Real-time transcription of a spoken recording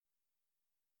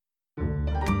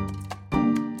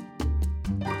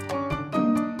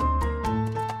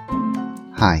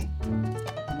Hi,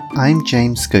 I'm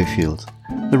James Schofield,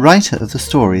 the writer of the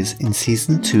stories in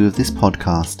Season 2 of this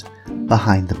podcast,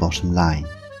 Behind the Bottom Line.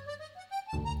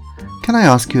 Can I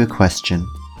ask you a question?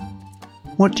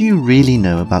 What do you really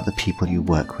know about the people you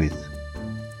work with?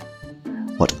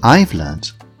 What I've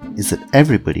learnt is that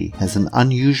everybody has an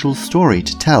unusual story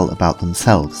to tell about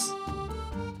themselves.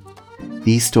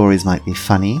 These stories might be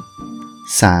funny,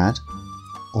 sad,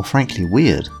 or frankly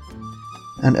weird.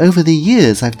 And over the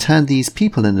years I've turned these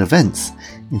people and events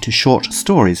into short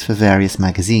stories for various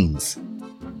magazines.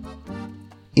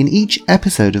 In each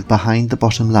episode of Behind the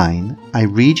Bottom Line, I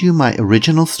read you my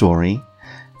original story,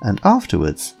 and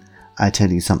afterwards I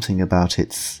tell you something about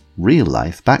its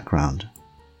real-life background.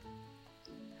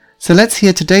 So let's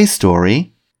hear today's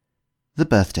story, The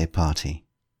Birthday Party.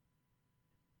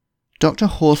 Dr.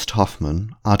 Horst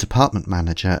Hoffmann, our department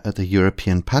manager at the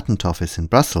European Patent Office in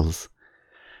Brussels,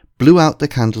 blew out the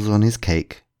candles on his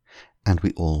cake, and we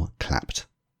all clapped.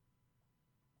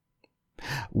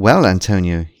 "Well,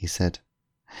 Antonio," he said,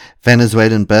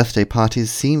 "Venezuelan birthday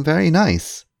parties seem very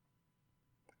nice."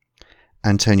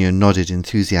 Antonio nodded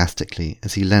enthusiastically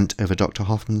as he leant over Dr.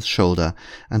 Hoffmann's shoulder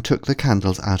and took the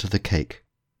candles out of the cake.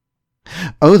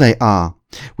 "Oh, they are.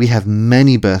 We have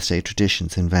many birthday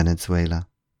traditions in Venezuela.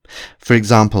 For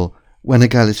example, when a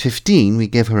girl is 15, we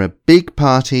give her a big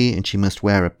party and she must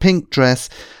wear a pink dress.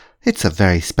 It's a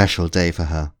very special day for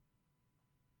her."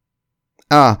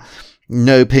 "Ah,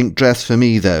 no pink dress for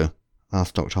me, though?"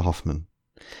 asked Dr. Hoffmann.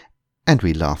 And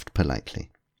we laughed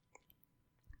politely.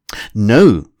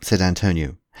 "No," said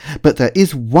Antonio, "but there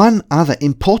is one other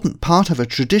important part of a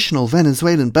traditional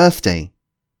Venezuelan birthday."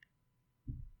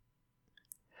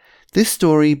 This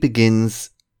story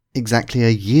begins exactly a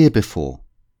year before,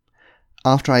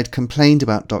 after I'd complained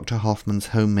about Dr. Hoffmann's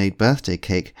homemade birthday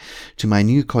cake to my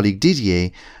new colleague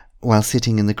Didier while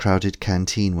sitting in the crowded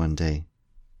canteen one day.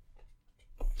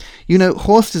 "You know,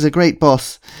 Horst is a great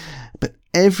boss, but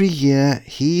every year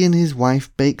he and his wife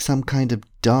bake some kind of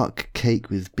dark cake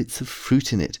with bits of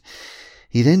fruit in it.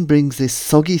 He then brings this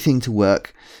soggy thing to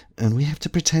work, and we have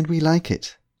to pretend we like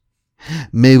it."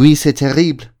 "Mais oui, c'est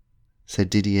terrible,"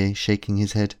 said Didier, shaking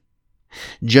his head.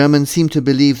 "Germans seem to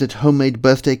believe that homemade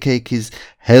birthday cake is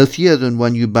healthier than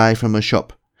one you buy from a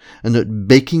shop, and that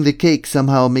baking the cake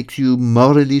somehow makes you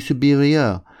morally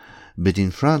superior. But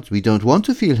in France, we don't want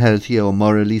to feel healthier or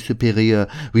morally superior.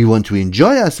 We want to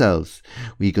enjoy ourselves.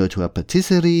 We go to a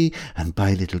patisserie and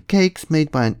buy little cakes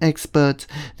made by an expert.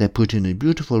 They're put in a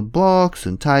beautiful box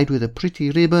and tied with a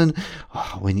pretty ribbon.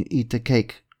 Oh, when you eat the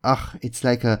cake, it's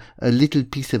like a little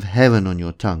piece of heaven on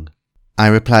your tongue." I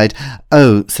replied,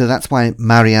 "Oh, so that's why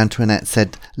Marie Antoinette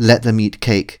said, 'Let them eat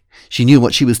cake.' She knew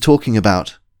what she was talking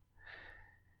about."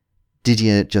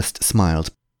 Didier just smiled.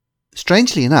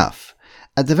 Strangely enough,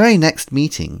 at the very next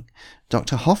meeting,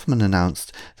 Dr. Hoffmann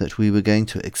announced that we were going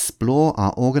to explore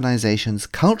our organization's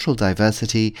cultural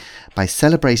diversity by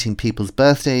celebrating people's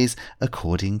birthdays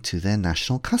according to their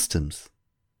national customs.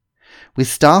 With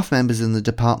staff members in the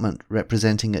department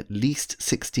representing at least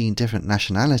 16 different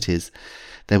nationalities,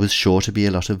 there was sure to be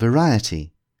a lot of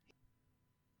variety.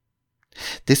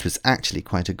 This was actually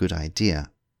quite a good idea,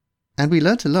 and we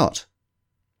learnt a lot.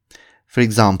 For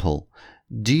example,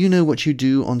 do you know what you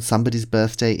do on somebody's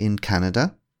birthday in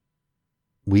Canada?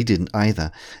 We didn't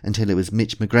either, until it was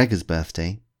Mitch McGregor's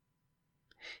birthday.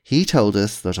 He told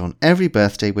us that on every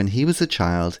birthday when he was a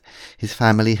child, his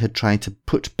family had tried to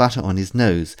put butter on his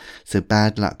nose so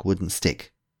bad luck wouldn't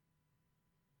stick.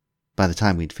 By the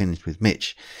time we'd finished with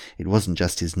Mitch, it wasn't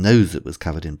just his nose that was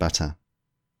covered in butter.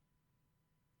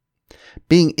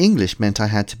 Being English meant I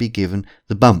had to be given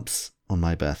the bumps on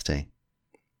my birthday.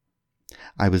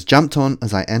 I was jumped on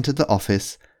as I entered the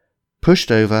office,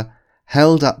 pushed over,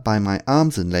 held up by my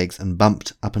arms and legs and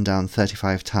bumped up and down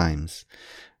 35 times,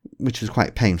 which was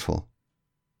quite painful.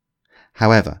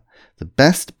 However, the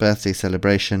best birthday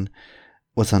celebration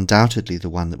was undoubtedly the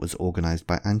one that was organised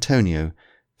by Antonio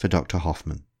for Dr.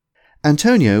 Hoffmann.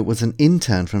 Antonio was an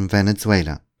intern from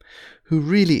Venezuela who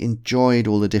really enjoyed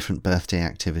all the different birthday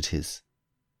activities.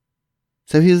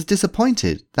 So he was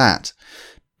disappointed that,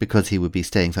 because he would be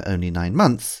staying for only 9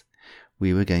 months,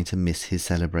 we were going to miss his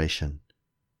celebration.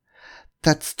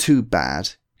 "That's too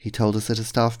bad," he told us at a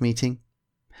staff meeting.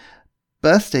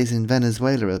 "Birthdays in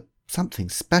Venezuela are something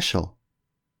special."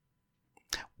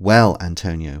 "Well,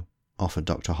 Antonio," offered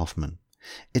Dr. Hoffmann,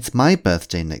 "it's my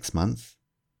birthday next month.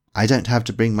 I don't have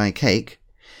to bring my cake.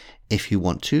 If you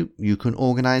want to, you can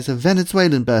organize a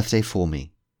Venezuelan birthday for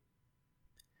me."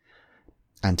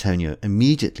 Antonio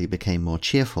immediately became more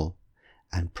cheerful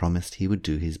and promised he would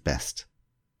do his best.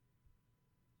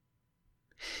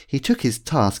 He took his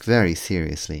task very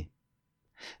seriously.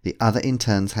 The other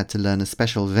interns had to learn a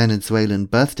special Venezuelan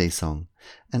birthday song,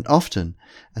 and often,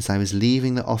 as I was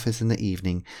leaving the office in the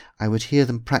evening, I would hear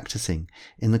them practicing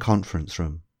in the conference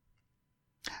room.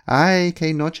 Ay,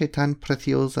 que noche tan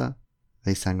preciosa,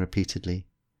 they sang repeatedly.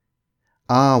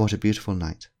 Ah, what a beautiful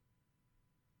night.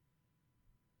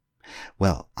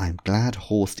 Well, I'm glad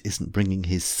Horst isn't bringing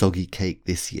his soggy cake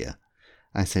this year,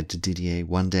 I said to Didier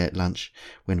one day at lunch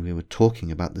when we were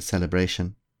talking about the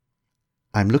celebration.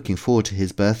 I'm looking forward to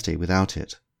his birthday without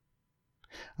it.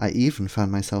 I even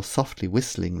found myself softly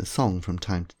whistling the song from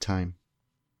time to time.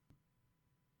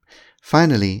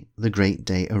 Finally, the great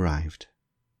day arrived.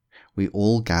 We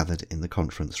all gathered in the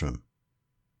conference room.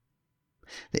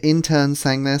 The interns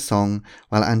sang their song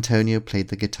while Antonio played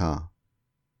the guitar.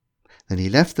 Then he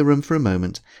left the room for a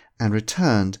moment and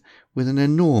returned with an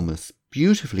enormous,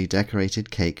 beautifully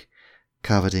decorated cake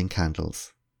covered in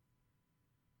candles.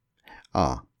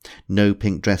 Ah, no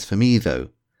pink dress for me, though,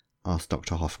 asked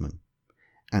Dr. Hoffmann,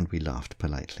 and we laughed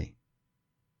politely.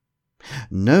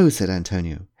 No, said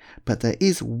Antonio, but there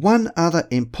is one other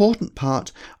important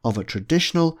part of a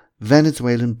traditional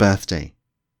Venezuelan birthday.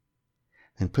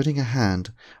 Then putting a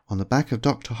hand on the back of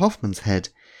Dr. Hoffmann's head,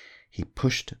 he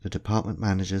pushed the department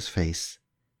manager's face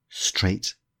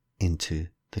straight into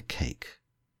the cake.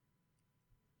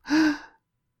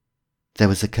 There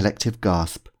was a collective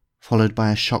gasp, followed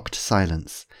by a shocked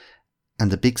silence,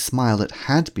 and the big smile that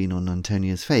had been on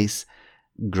Antonio's face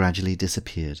gradually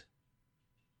disappeared.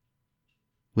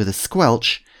 With a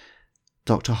squelch,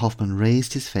 Dr. Hoffmann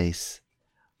raised his face,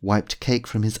 wiped cake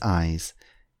from his eyes,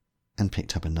 and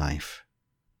picked up a knife.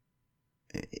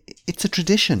 It's a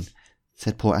tradition,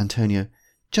 said poor Antonio.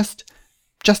 Just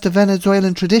a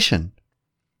Venezuelan tradition.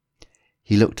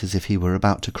 He looked as if he were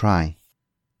about to cry.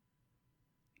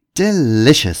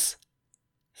 Delicious,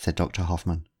 said Dr.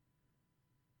 Hoffmann.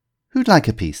 Who'd like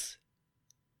a piece?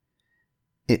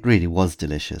 It really was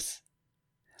delicious.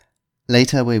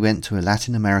 Later we went to a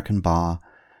Latin American bar,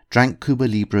 drank Cuba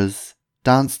Libras,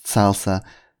 danced salsa,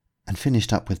 and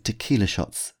finished up with tequila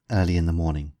shots early in the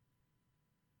morning.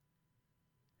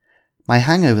 My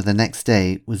hangover the next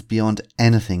day was beyond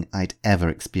anything I'd ever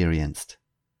experienced.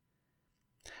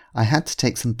 I had to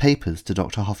take some papers to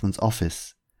Dr. Hoffmann's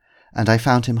office, and I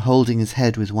found him holding his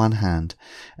head with one hand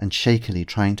and shakily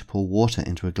trying to pour water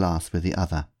into a glass with the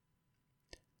other.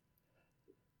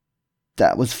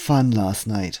 That was fun last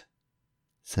night,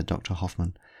 said Dr.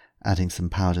 Hoffmann, adding some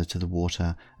powder to the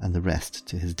water and the rest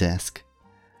to his desk.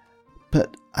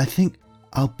 But I think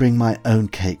I'll bring my own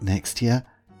cake next year.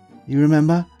 You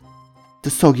remember? The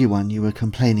soggy one you were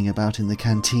complaining about in the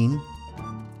canteen?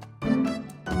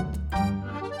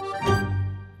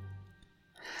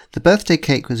 The birthday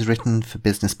cake was written for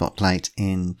Business Spotlight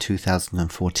in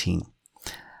 2014.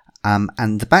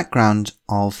 And the background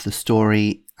of the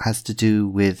story has to do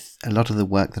with a lot of the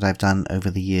work that I've done over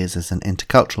the years as an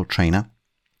intercultural trainer.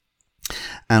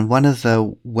 And one of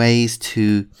the ways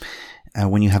to,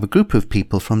 when you have a group of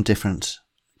people from different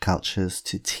cultures,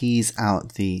 to tease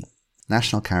out the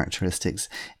national characteristics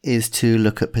is to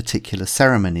look at particular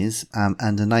ceremonies,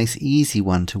 and a nice easy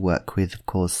one to work with, of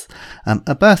course,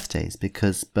 are birthdays,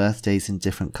 because birthdays in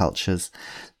different cultures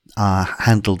are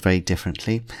handled very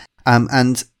differently.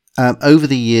 And over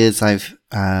the years I've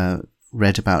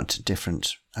read about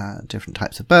different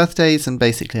types of birthdays, and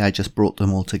basically I just brought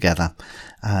them all together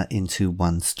into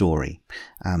one story,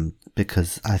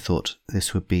 because I thought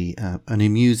this would be an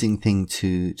amusing thing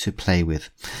to play with,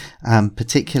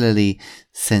 particularly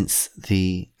since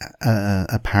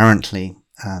apparently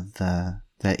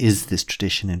there is this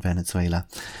tradition in Venezuela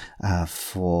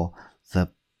for the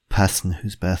person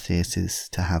whose birthday it is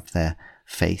to have their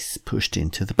face pushed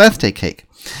into the birthday cake.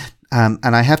 And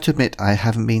I have to admit, I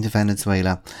haven't been to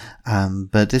Venezuela,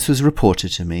 but this was reported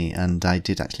to me, and I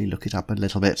did actually look it up a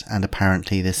little bit, and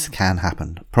apparently this can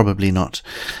happen. Probably not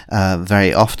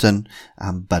very often,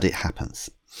 but it happens.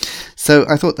 So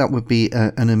I thought that would be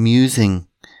an amusing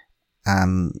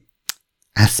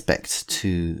aspect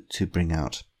to bring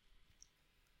out.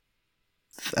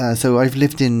 So I've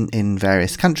lived in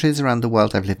various countries around the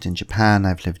world. I've lived in Japan,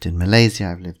 I've lived in Malaysia,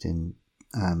 I've lived in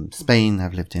Spain,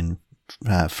 I've lived in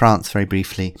France very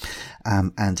briefly,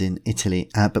 and in Italy,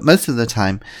 but most of the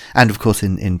time, and of course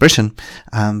in Britain,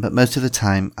 but most of the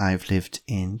time I've lived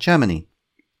in Germany.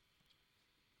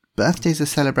 Birthdays are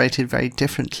celebrated very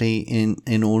differently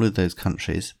in all of those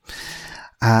countries,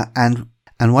 and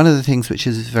one of the things which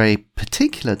is very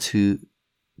particular to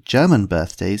German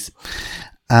birthdays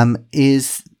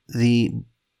is the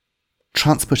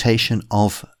transportation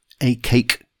of a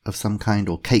cake of some kind,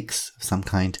 or cakes of some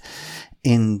kind,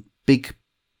 in big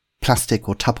plastic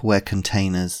or Tupperware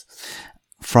containers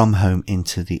from home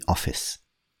into the office.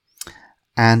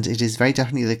 And it is very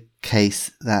definitely the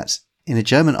case that in a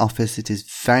German office, it is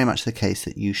very much the case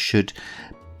that you should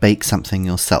bake something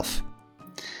yourself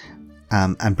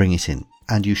and bring it in.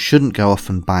 And you shouldn't go off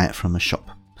and buy it from a shop.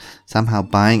 Somehow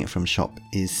buying it from a shop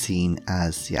is seen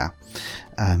as,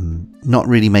 not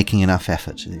really making enough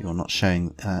effort. You're not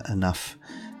showing enough.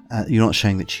 You're not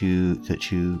showing that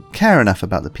you care enough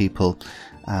about the people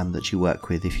that you work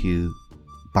with if you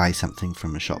buy something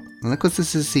from a shop. And of course,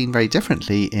 this is seen very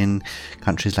differently in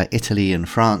countries like Italy and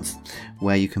France,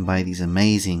 where you can buy these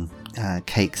amazing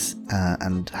cakes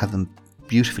and have them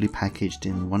beautifully packaged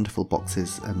in wonderful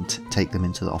boxes and take them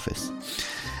into the office.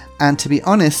 And to be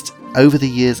honest, over the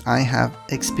years, I have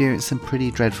experienced some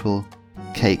pretty dreadful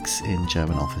cakes in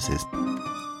German offices.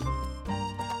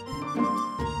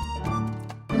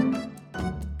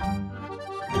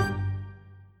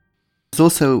 There's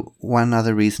also one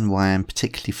other reason why I'm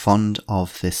particularly fond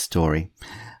of this story,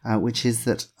 which is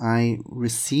that I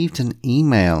received an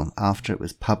email after it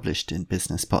was published in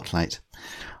Business Spotlight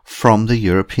from the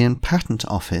European Patent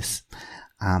Office.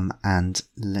 And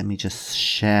let me just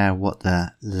share what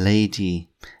the lady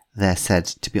there said.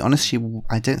 To be honest,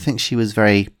 I don't think she was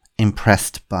very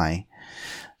impressed by.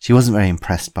 She wasn't very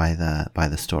impressed by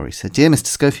the story. So, dear Mr.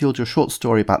 Schofield, your short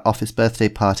story about office birthday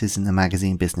parties in the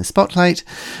magazine Business Spotlight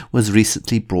was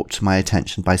recently brought to my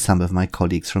attention by some of my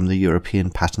colleagues from the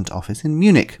European Patent Office in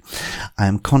Munich. I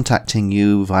am contacting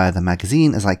you via the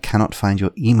magazine as I cannot find your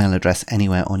email address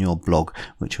anywhere on your blog,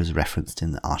 which was referenced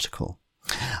in the article.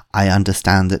 I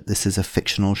understand that this is a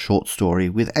fictional short story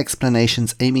with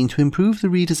explanations aiming to improve the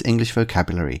reader's English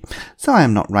vocabulary, so I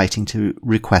am not writing to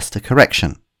request a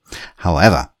correction.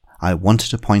 However, I wanted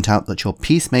to point out that your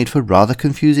piece made for rather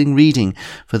confusing reading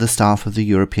for the staff of the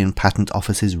European Patent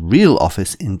Office's real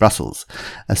office in Brussels,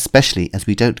 especially as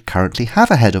we don't currently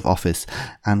have a head of office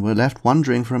and were left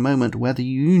wondering for a moment whether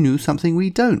you knew something we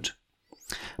don't.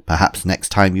 Perhaps next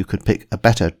time you could pick a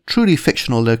better, truly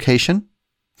fictional location?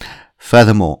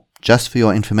 Furthermore, just for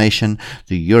your information,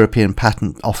 the European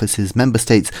Patent Office's member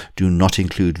states do not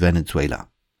include Venezuela.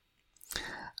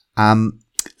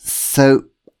 So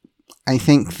I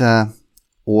think the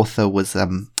author was a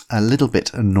little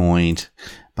bit annoyed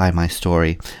by my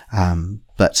story,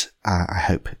 but I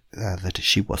hope that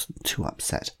she wasn't too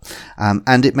upset.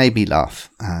 And it made me laugh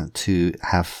to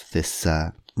have this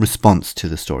response to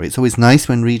the story. It's always nice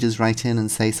when readers write in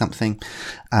and say something,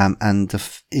 and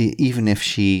even if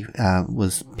she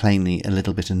was plainly a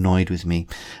little bit annoyed with me,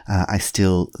 I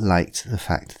still liked the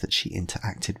fact that she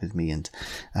interacted with me and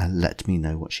let me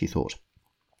know what she thought.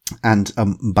 And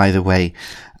by the way,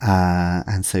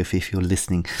 and Sophie, if you're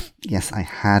listening, yes, I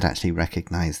had actually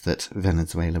recognized that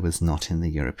Venezuela was not in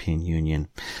the European Union.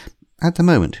 At the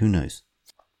moment, who knows?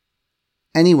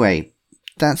 Anyway,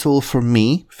 that's all from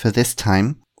me for this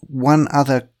time. One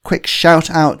other quick shout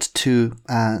out to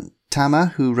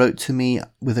Tama, who wrote to me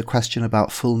with a question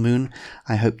about full moon.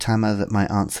 I hope, Tama, that my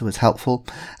answer was helpful.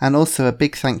 And also a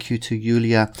big thank you to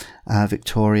Julia,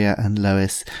 Victoria and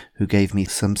Lois, who gave me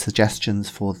some suggestions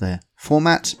for the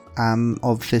format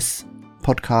of this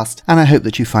podcast. And I hope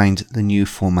that you find the new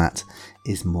format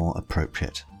is more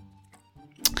appropriate.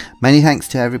 Many thanks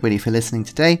to everybody for listening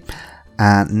today.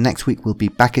 Next week we'll be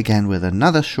back again with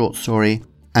another short story.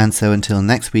 And so until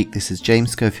next week, this is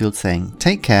James Schofield saying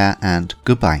take care and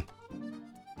goodbye.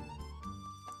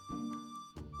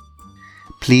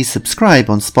 Please subscribe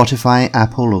on Spotify,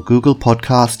 Apple or Google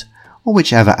Podcast, or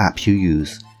whichever app you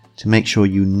use, to make sure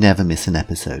you never miss an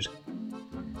episode.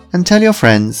 And tell your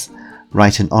friends,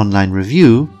 write an online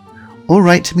review, or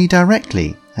write to me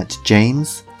directly at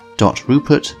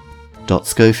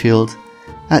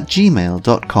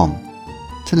james.rupert.schofield@gmail.com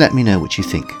to let me know what you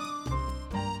think.